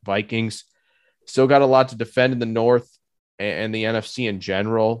again, Vikings still got a lot to defend in the North and the NFC in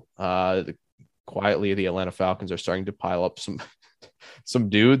general. Quietly, the Atlanta Falcons are starting to pile up some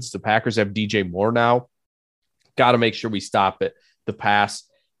dudes. The Packers have DJ Moore now. Got to make sure we stop it. The pass.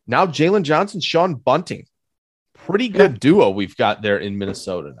 Now Jalen Johnson, Sean Bunting. Pretty good duo we've got there in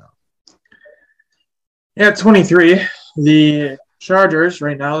Minnesota now. Yeah, 23. The Chargers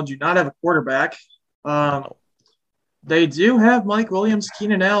right now do not have a quarterback. They do have Mike Williams,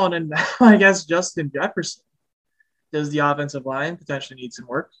 Keenan Allen, and now I guess Justin Jefferson. Does the offensive line potentially need some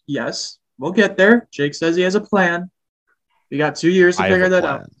work? Yes. We'll get there. Jake says he has a plan. We got 2 years to figure that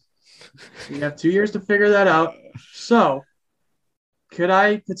out. We have 2 years to figure that out. So, could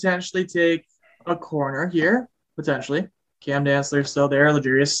I potentially take a corner here, potentially. Cam Dantzler's still there,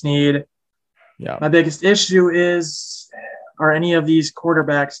 L'Jarius Sneed. Yeah. My biggest issue is, are any of these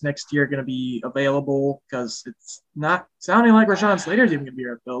quarterbacks next year going to be available? Because it's not sounding like Rashawn Slater's even going to be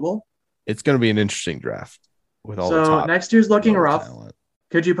available. It's going to be an interesting draft with all the So top. next year's looking rough. Talent.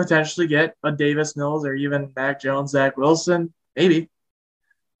 Could you potentially get a Davis Mills or even Mac Jones, Zach Wilson? Maybe.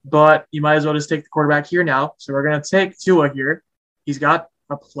 But you might as well just take the quarterback here now. So we're going to take Tua here. He's got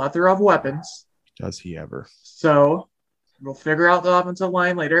a plethora of weapons. Does he ever? So we'll figure out the offensive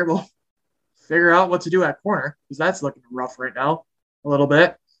line later. We'll figure out what to do at corner because that's looking rough right now a little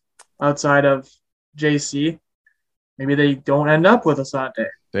bit outside of JC. Maybe they don't end up with Asante.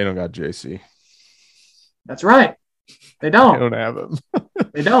 They don't got JC. That's right. They don't. They don't have him.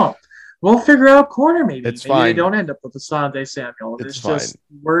 They don't. We'll figure out corner maybe. It's maybe fine. they don't end up with Asante Samuel. It's just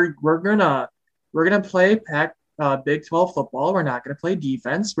we're gonna play Big 12 football. We're not gonna play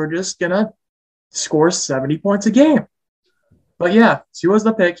defense. We're just gonna score 70 points a game. But yeah, Tua's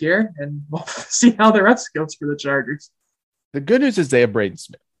the pick here, and we'll see how the rest goes for the Chargers. The good news is they have Braden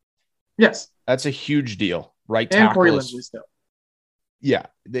Smith. Yes. That's a huge deal. Right And tackle. Corey Linsley still. Yeah.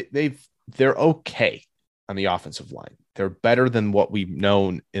 They're okay on the offensive line. They're better than what we've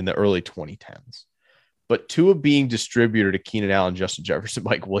known in the early 2010s. But Tua being distributor to Keenan Allen, Justin Jefferson,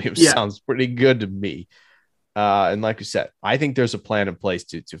 Mike Williams sounds pretty good to me. And like you said, I think there's a plan in place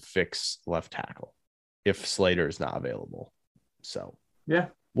to fix left tackle if Slater is not available. So yeah,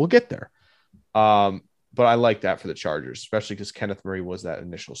 we'll get there. But I like that for the Chargers, especially because Kenneth Murray was that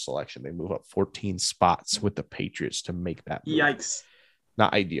initial selection. They move up 14 spots with the Patriots to make that move. Yikes.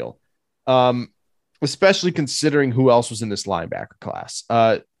 Not ideal. Especially considering who else was in this linebacker class.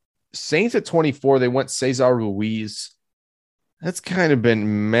 Saints at 24, they went Cesar Ruiz. That's kind of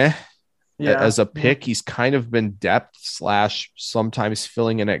been meh as a pick. He's kind of been depth / sometimes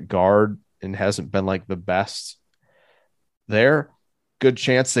filling in at guard and hasn't been like the best there. Good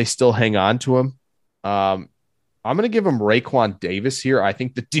chance they still hang on to him. I'm going to give him Raekwon Davis here. I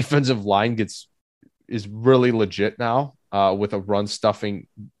think the defensive line is really legit now with a run stuffing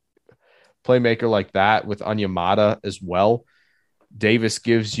playmaker like that with Onyemata as well. Davis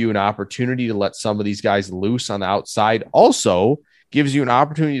gives you an opportunity to let some of these guys loose on the outside. Also gives you an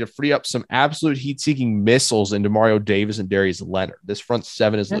opportunity to free up some absolute heat-seeking missiles into Mario Davis and Darius Leonard. This front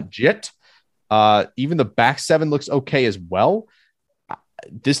seven is legit. Even the back seven looks okay as well.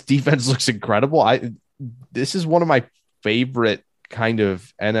 This defense looks incredible. This is one of my favorite kind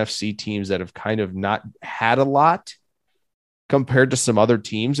of NFC teams that have kind of not had a lot compared to some other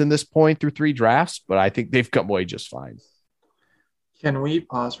teams in this point through 3 drafts, but I think they've come away just fine. Can we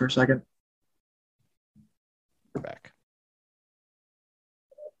pause for a second? We're back.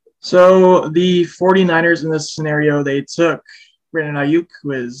 So the 49ers in this scenario, they took Brandon Ayuk,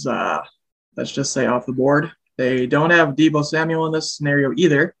 who is, let's just say, off the board. They don't have Deebo Samuel in this scenario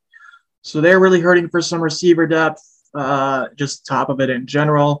either. So they're really hurting for some receiver depth, just top of it in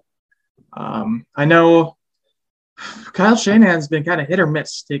general. I know Kyle Shanahan's been kind of hit or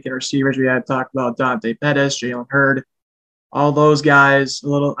miss taking receivers. We had talked about Dante Pettis, Jalen Hurd, all those guys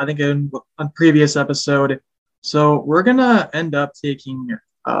I think in a previous episode. So we're going to end up taking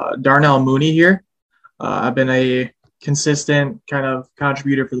Darnell Mooney here. I've been a consistent kind of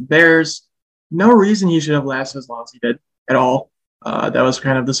contributor for the Bears. No reason he should have lasted as long as he did at all. That was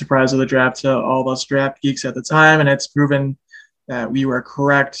kind of the surprise of the draft to all of us draft geeks at the time, and it's proven that we were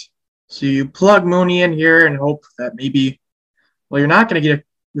correct. So you plug Mooney in here and hope that maybe, you're not going to get a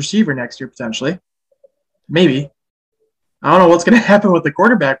receiver next year potentially. Maybe. I don't know what's going to happen with the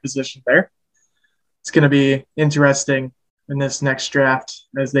quarterback position there. It's going to be interesting in this next draft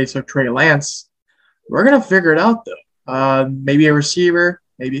as they took Trey Lance. We're going to figure it out, though. Maybe a receiver,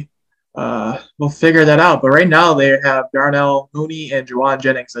 maybe. We'll figure that out. But right now they have Darnell Mooney and Juwan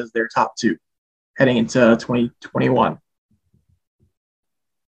Jennings as their top 2 heading into 2021.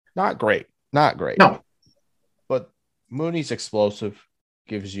 Not great. No. But Mooney's explosive,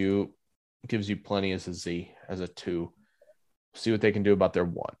 gives you plenty as a 2. See what they can do about their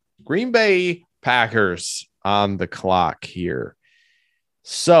 1. Green Bay Packers on the clock here.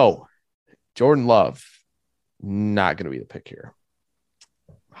 So Jordan Love, not going to be the pick here.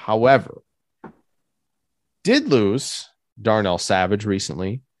 However, did lose Darnell Savage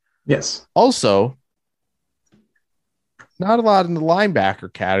recently. Yes. Also, not a lot in the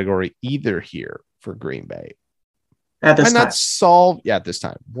linebacker category either here for Green Bay. At this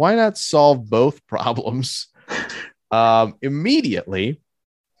time. Why not solve both problems immediately?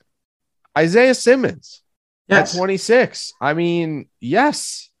 Isaiah Simmons at 26. I mean,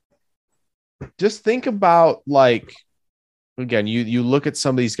 yes. Just think about, again, you look at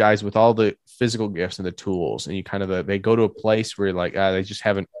some of these guys with all the physical gifts and the tools, and you kind of they go to a place where you're like, they just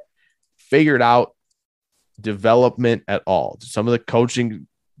haven't figured out development at all. Some of the coaching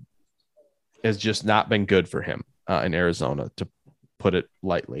has just not been good for him in Arizona, to put it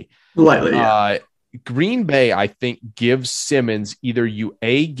lightly. Yeah. Green Bay, I think, gives Simmons either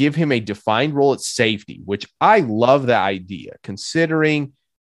give him a defined role at safety, which I love the idea, considering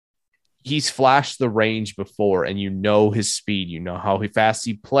he's flashed the range before and his speed, how fast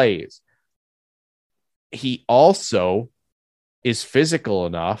he plays. He also is physical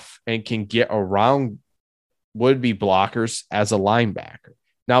enough and can get around would-be blockers as a linebacker.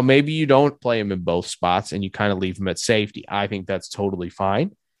 Now, maybe you don't play him in both spots and you kind of leave him at safety. I think that's totally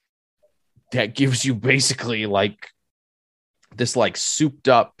fine. That gives you basically like this like souped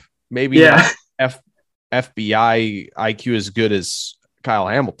up, maybe not FBI IQ as good as Kyle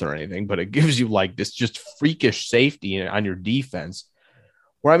Hamilton or anything, but it gives you like this just freakish safety on your defense.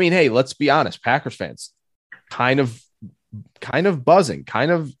 Where, I mean, hey, let's be honest, Packers fans kind of buzzing,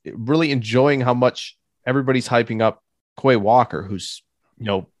 kind of really enjoying how much everybody's hyping up Quay Walker, who's,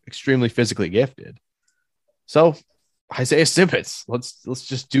 extremely physically gifted. So Isaiah Simmons, let's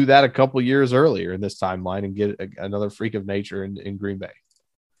just do that a couple years earlier in this timeline and get another freak of nature in Green Bay.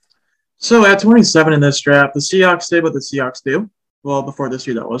 So at 27 in this draft, the Seahawks did what the Seahawks do. Well, before this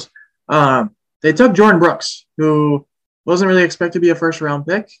year, that was. They took Jordan Brooks, who wasn't really expected to be a first-round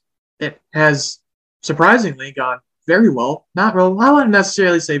pick. It has surprisingly gone very well. Not real. I wouldn't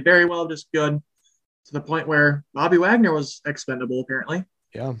necessarily say very well, just good, to the point where Bobby Wagner was expendable, apparently.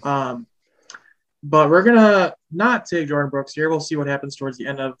 Yeah. But we're going to not take Jordan Brooks here. We'll see what happens towards the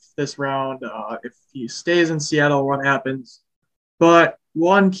end of this round. If he stays in Seattle, what happens. But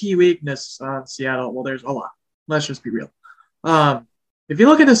one key weakness on Seattle, well, there's a lot. Let's just be real. If you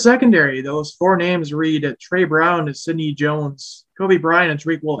look at the secondary, those four names read Trey Brown, Sidney Jones, Kobe Bryant, and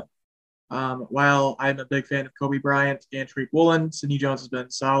Tariq Woolen. While I'm a big fan of Kobe Bryant and Tariq Woolen, Sidney Jones has been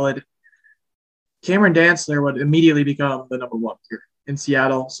solid. Cameron Dantzler would immediately become the number one here in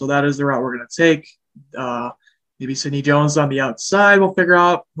Seattle. So that is the route we're going to take. Maybe Sidney Jones on the outside. We'll figure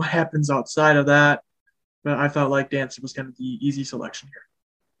out what happens outside of that. But I felt like Dantzler was kind of the easy selection here.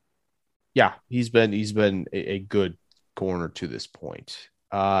 Yeah, he's been a good corner to this point.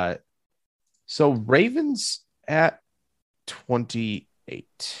 So Ravens at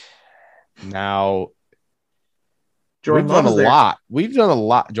 28. Now, Jordan we've done Love a lot. We've done a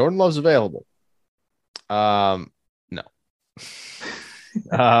lot. Jordan Love's available. No.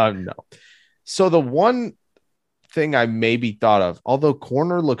 No. So the one thing I maybe thought of, although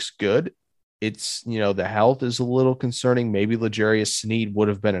corner looks good, it's, the health is a little concerning. Maybe L'Jarius Sneed would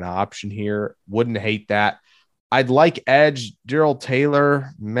have been an option here. Wouldn't hate that. I'd like edge. Darrell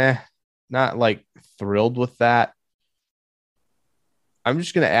Taylor, not like thrilled with that. I'm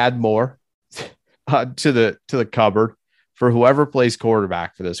just going to add more to the cupboard for whoever plays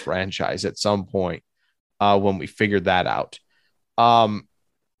quarterback for this franchise at some point when we figure that out.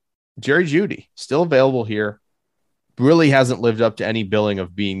 Jerry Jeudy, still available here. Really hasn't lived up to any billing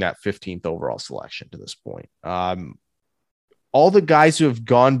of being that 15th overall selection to this point. All the guys who have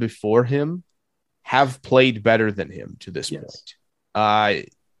gone before him have played better than him to this point.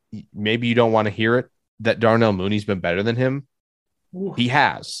 Maybe you don't want to hear it that Darnell Mooney's been better than him. Ooh. He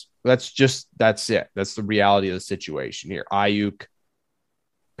has. That's it. That's the reality of the situation here. Ayuk,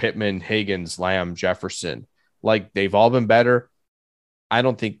 Pittman, Higgins, Lamb, Jefferson, like they've all been better. I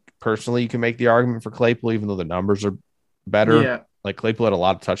don't think personally you can make the argument for Claypool, even though the numbers are better. Yeah. Like Claypool had a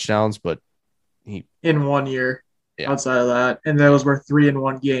lot of touchdowns, but he in 1 year outside of that, and those were 3 in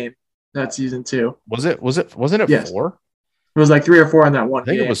one game that season too. Wasn't it 4? It was like 3 or 4 in that one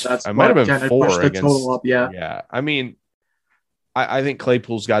game. I think it might have been 4 against the total up. Yeah. I mean, I think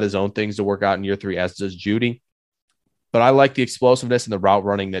Claypool's got his own things to work out in year 3, as does Jeudy. But I like the explosiveness and the route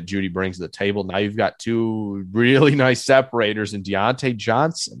running that Jeudy brings to the table. Now you've got 2 really nice separators in Deontay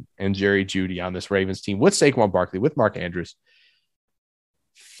Johnson and Jerry Jeudy on this Ravens team with Saquon Barkley, with Mark Andrews.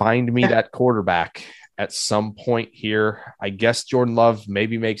 Find me that quarterback at some point here. I guess Jordan Love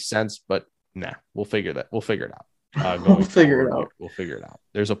maybe makes sense, but we'll figure it out. We'll figure it out.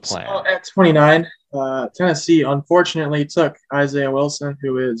 There's a plan. So at 29, Tennessee unfortunately took Isaiah Wilson,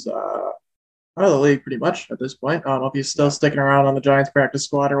 who is out of the league pretty much at this point. I don't know if he's still sticking around on the Giants practice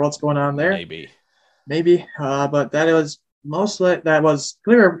squad or what's going on there. Maybe. But that was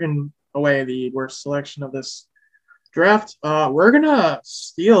clear in a way the worst selection of this draft. We're gonna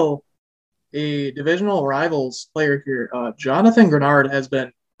steal a divisional rivals player here. Jonathan Grenard has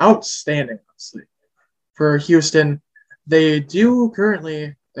been outstanding, honestly, for Houston. They do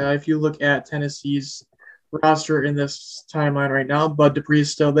currently, if you look at Tennessee's roster in this timeline right now, Bud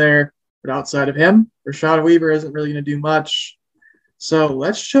Dupree's still there. But outside of him, Rashad Weaver isn't really going to do much. So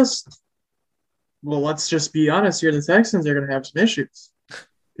let's just be honest here. The Texans are going to have some issues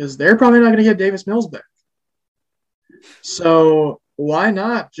because they're probably not going to get Davis Mills back. So why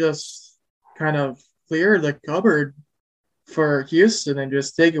not just kind of clear the cupboard for Houston and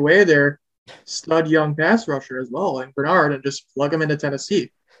just take away their stud young pass rusher as well, and Bernard, and just plug him into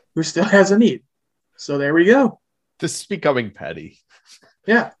Tennessee, who still has a need. So there we go. This is becoming petty.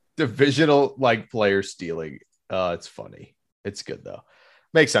 Yeah. Divisional player stealing. It's funny. It's good though.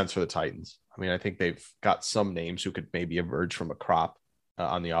 Makes sense for the Titans. I mean, I think they've got some names who could maybe emerge from a crop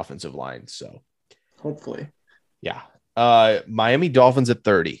on the offensive line. So hopefully. Yeah. Miami Dolphins at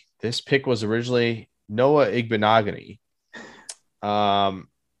 30. This pick was originally Noah Igbenogany. Not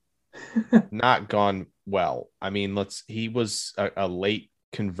gone well. I mean, he was a late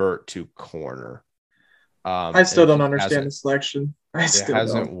convert to corner. I still don't understand the selection. It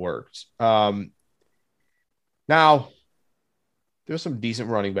hasn't worked. Now, there's some decent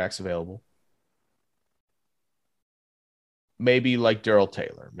running backs available. Maybe like Darrell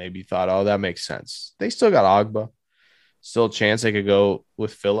Taylor. Maybe thought, oh, that makes sense. They still got Ogba. Still a chance they could go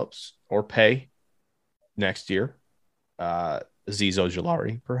with Phillips or Pay next year. Azeez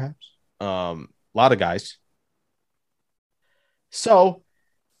Ojulari, perhaps. A lot of guys. So,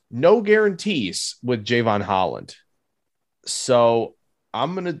 no guarantees with Javon Holland. So,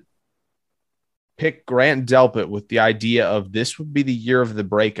 I'm going to pick Grant Delpit with the idea of this would be the year of the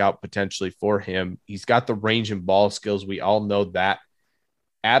breakout potentially for him. He's got the range and ball skills. We all know that.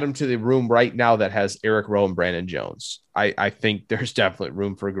 Add him to the room right now that has Eric Rowe and Brandon Jones. I think there's definitely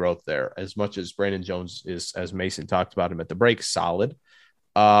room for growth there. As much as Brandon Jones is, as Mason talked about him at the break, solid.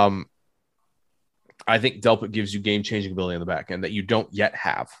 I think Delpit gives you game-changing ability on the back end that you don't yet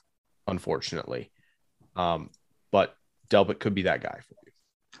have, unfortunately. But Delpit could be that guy for you.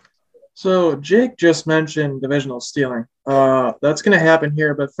 So Jake just mentioned divisional stealing. That's going to happen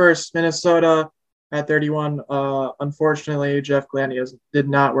here. But first, Minnesota at 31. Unfortunately, Jeff Gladney did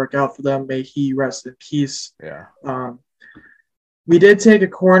not work out for them. May he rest in peace. Yeah. We did take a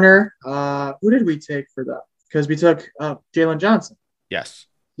corner. Who did we take for them? Because we took Jalen Johnson. Yes.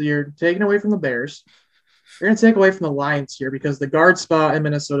 So you're taking away from the Bears. You're going to take away from the Lions here because the guard spot in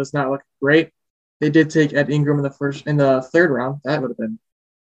Minnesota is not looking great. They did take Ed Ingram in the third round. That would have been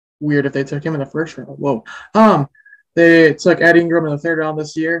weird if they took him in the first round. Whoa. They took Ed Ingram in the third round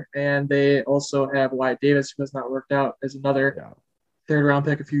this year, and they also have Wyatt Davis, who has not worked out as another third round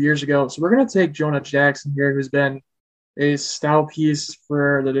pick a few years ago. So we're going to take Jonah Jackson here, who's been a stout piece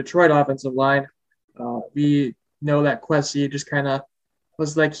for the Detroit offensive line. We know that Kwesi just kind of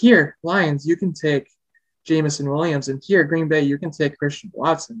was like, here, Lions, you can take Jameson Williams, and here, Green Bay, you can take Christian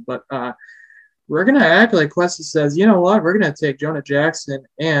Watson. But we're going to act like Kwesi says, you know what, we're going to take Jonah Jackson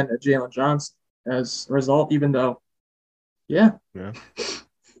and Jalen Johnson as a result, even though, yeah.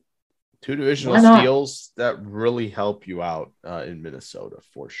 Two divisional steals that really help you out in Minnesota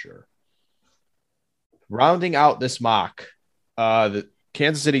for sure. Rounding out this mock, the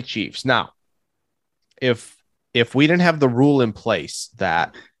Kansas City Chiefs. Now, if we didn't have the rule in place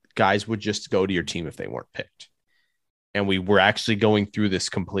that guys would just go to your team if they weren't picked, and we were actually going through this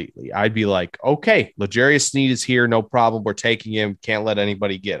completely, I'd be like, okay, L'Jarius Sneed is here. No problem. We're taking him. Can't let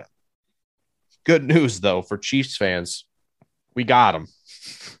anybody get him. Good news, though, for Chiefs fans. We got him.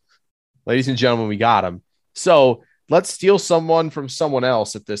 Ladies and gentlemen, we got him. So let's steal someone from someone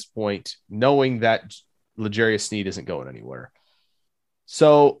else at this point, knowing that L'Jarius Sneed isn't going anywhere.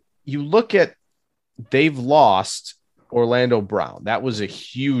 So you look at, they've lost Orlando Brown. That was a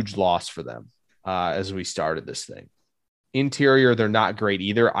huge loss for them as we started this thing. Interior, they're not great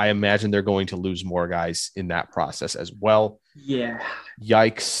either. I imagine they're going to lose more guys in that process as well. Yeah.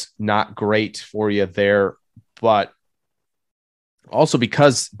 Yikes. Not great for you there. But also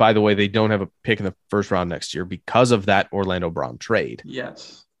because, by the way, they don't have a pick in the first round next year because of that Orlando Brown trade.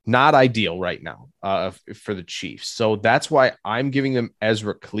 Yes. Not ideal right now for the Chiefs. So that's why I'm giving them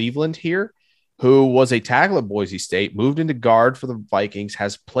Ezra Cleveland here, who was a tackle at Boise State, moved into guard for the Vikings,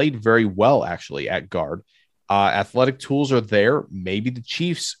 has played very well, actually, at guard. Athletic tools are there. Maybe the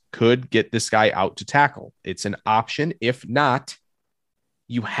Chiefs could get this guy out to tackle. It's an option. If not,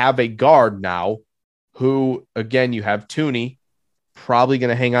 you have a guard now who, again, you have Tooney, probably going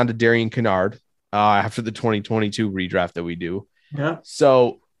to hang on to Darian Kennard after the 2022 redraft that we do. Yeah.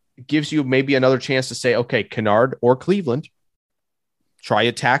 So it gives you maybe another chance to say, okay, Kennard or Cleveland, try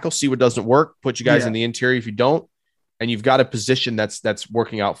a tackle, see what doesn't work, put you guys in the interior if you don't, and you've got a position that's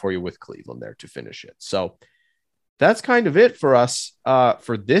working out for you with Cleveland there to finish it. So that's kind of it for us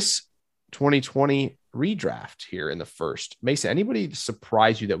for this 2020 redraft here in the first. Mason, anybody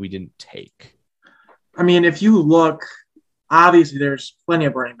surprise you that we didn't take? I mean, if you look, obviously there's plenty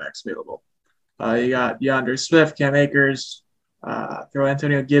of running backs available. You got DeAndre Swift, Cam Akers, throw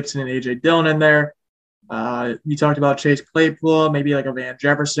Antonio Gibson and A.J. Dillon in there. You talked about Chase Claypool, maybe like a Van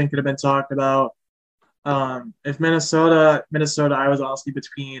Jefferson could have been talked about. If Minnesota, I was honestly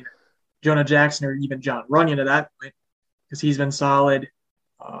between Jonah Jackson or even John Runyon at that point because he's been solid.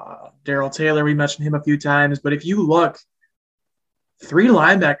 Darrell Taylor, we mentioned him a few times. But if you look, 3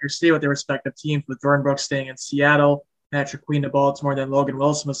 linebackers stay with their respective teams, with Jordan Brooks staying in Seattle, Patrick Queen to Baltimore, then Logan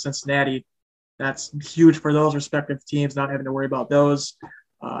Wilson with Cincinnati. That's huge for those respective teams, not having to worry about those.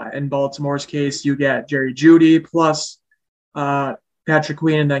 In Baltimore's case, you get Jerry Jeudy plus Patrick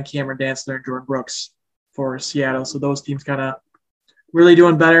Queen and then Cameron Dantzler and Jordan Brooks for Seattle. So those teams kind of really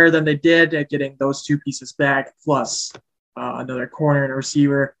doing better than they did at getting those 2 pieces back, plus another corner and a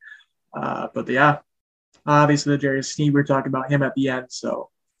receiver. But yeah, obviously the Darius Sneed, we're talking about him at the end.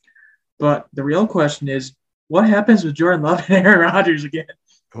 So, but the real question is, what happens with Jordan Love and Aaron Rodgers again?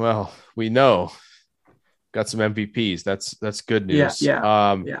 Well, we know. Got some MVPs. That's good news.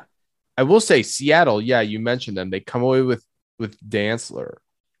 Yeah. I will say Seattle. Yeah, you mentioned them. They come away with Dantzler.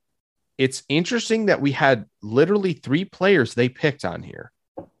 It's interesting that we had literally 3 players they picked on here: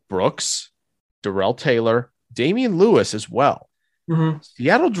 Brooks, Darrell Taylor, Damian Lewis as well. Mm-hmm.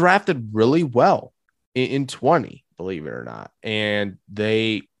 Seattle drafted really well in 20, believe it or not, and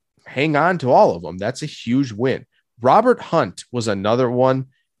they hang on to all of them. That's a huge win. Robert Hunt was another one.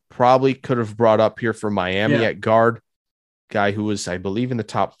 Probably could have brought up here for Miami at guard, guy who was, I believe, in the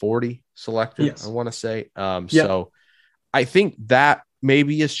top 40 selected. Yes. I want to say. So I think that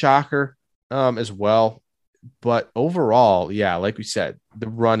maybe is shocker as well. But overall, yeah, like we said, the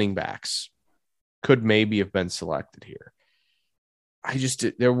running backs could maybe have been selected here.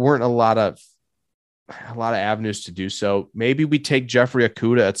 There weren't a lot of avenues to do so. Maybe we take Jeffrey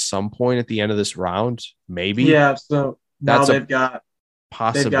Okudah at some point at the end of this round. Maybe. Yeah. So now they've got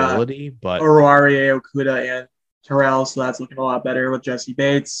possibility, but Oruwariye, Okudah, and Terrell, so that's looking a lot better with Jesse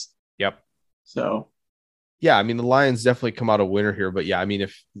Bates. Yep. So, yeah, I mean the Lions definitely come out a winner here, but yeah, I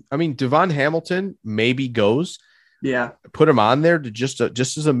mean Devon Hamilton maybe goes. Yeah, put him on there to just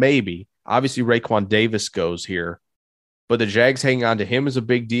as a maybe. Obviously, Raekwon Davis goes here, but the Jags hanging on to him is a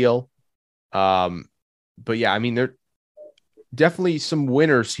big deal. But yeah, I mean there definitely some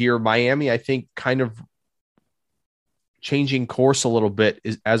winners here. Miami, I think, kind of changing course a little bit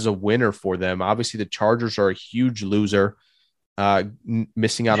as a winner for them. Obviously, the Chargers are a huge loser,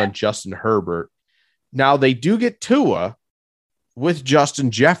 missing out on Justin Herbert. Now they do get Tua with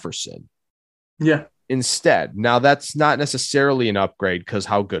Justin Jefferson. Yeah. Instead. Now that's not necessarily an upgrade because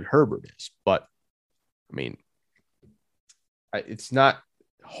how good Herbert is, but I mean, it's not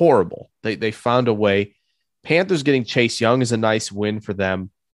horrible. They found a way. Panthers getting Chase Young is a nice win for them.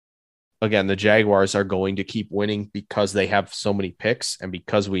 Again, the Jaguars are going to keep winning because they have so many picks and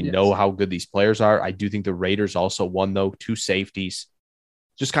because we know how good these players are. I do think the Raiders also won, though, 2 safeties.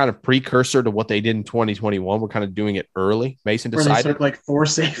 Just kind of precursor to what they did in 2021. We're kind of doing it early. Mason decided like 4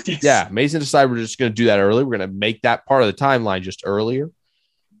 safeties. Yeah, Mason decided we're just going to do that early. We're going to make that part of the timeline just earlier.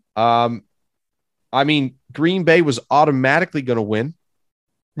 I mean, Green Bay was automatically going to win.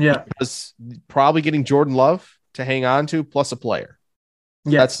 Yeah. Because probably getting Jordan Love to hang on to plus a player.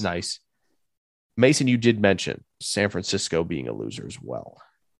 Yes. That's nice. Mason, you did mention San Francisco being a loser as well.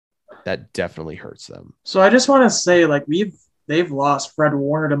 That definitely hurts them. So I just want to say, like, they've lost Fred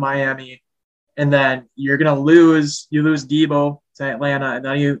Warner to Miami, and then you lose Debo to Atlanta, and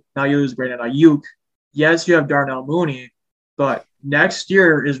now you lose Brandon Ayuk. Yes, you have Darnell Mooney, but next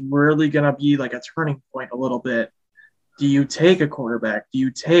year is really gonna be like a turning point a little bit. Do you take a quarterback? Do you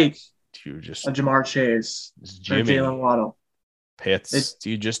take a Jamar Chase or Jalen Waddle? Pitts?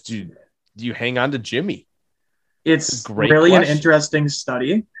 Do you hang on to Jimmy? It's really an interesting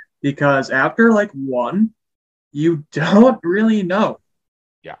study because after like 1, you don't really know.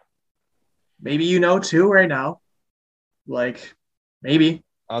 Yeah. Maybe you know 2 right now. Like, maybe.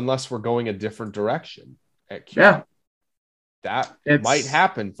 Unless we're going a different direction at QB. Yeah. That might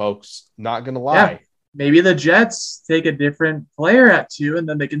happen, folks. Not going to lie. Yeah. Maybe the Jets take a different player at 2, and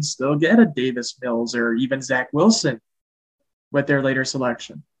then they can still get a Davis Mills or even Zach Wilson with their later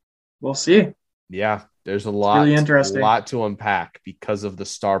selection. We'll see. Yeah, there's a lot, really interesting. A lot to unpack because of the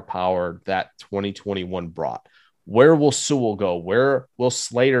star power that 2021 brought. Where will Sewell go? Where will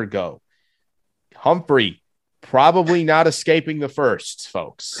Slater go? Humphrey, probably not escaping the first,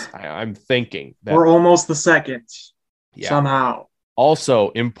 folks. I'm thinking. Or almost the second, somehow. Also,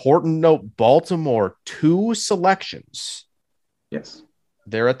 important note, Baltimore, 2 selections. Yes.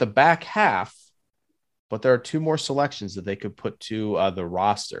 They're at the back half. but there are 2 more selections that they could put to the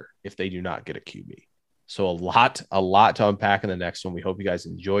roster if they do not get a QB. So a lot to unpack in the next one. We hope you guys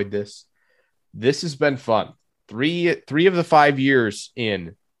enjoyed this. This has been fun. 3 of the 5 years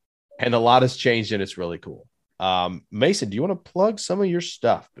in, and a lot has changed, and it's really cool. Mason, do you want to plug some of your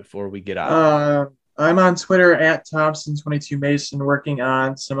stuff before we get out? I'm on Twitter at Thompson22Mason, working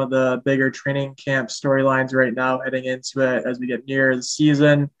on some of the bigger training camp storylines right now, heading into it as we get near the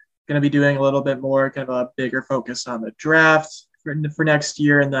season. Going to be doing a little bit more, kind of a bigger focus on the draft for next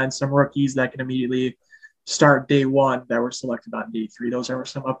year, and then some rookies that can immediately start day 1 that were selected on day 3. Those are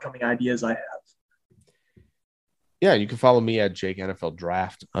some upcoming ideas I have. Yeah, you can follow me at Jake NFL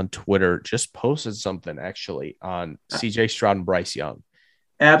Draft on Twitter. Just posted something actually on CJ Stroud and Bryce Young.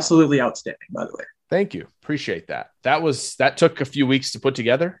 Absolutely outstanding, by the way. Thank you. Appreciate that. That took a few weeks to put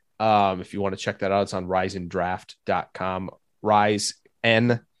together. If you want to check that out, it's on risendraft.com,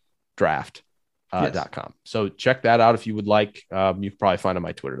 risendraft.com. So check that out if you would like. You can probably find on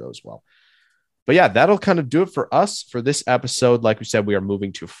my Twitter though as well. But yeah, that'll kind of do it for us for this episode. Like we said, we are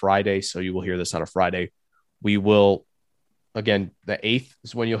moving to Friday, so you will hear this on a Friday. We will, again, the 8th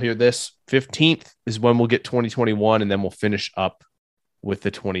is when you'll hear this. 15th is when we'll get 2021, and then we'll finish up with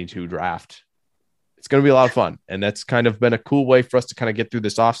the 22 draft. It's going to be a lot of fun, and that's kind of been a cool way for us to kind of get through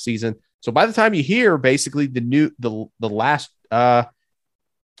this off season. So by the time you hear basically the last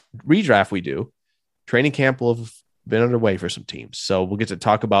redraft we do, training camp will have been underway for some teams. So we'll get to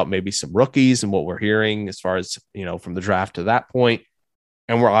talk about maybe some rookies and what we're hearing as far as, from the draft to that point.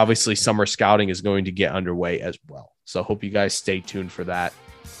 And we're obviously summer scouting is going to get underway as well. So hope you guys stay tuned for that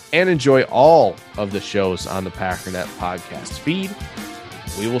and enjoy all of the shows on the Packernet podcast feed.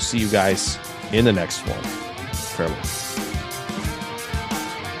 We will see you guys in the next one. Farewell.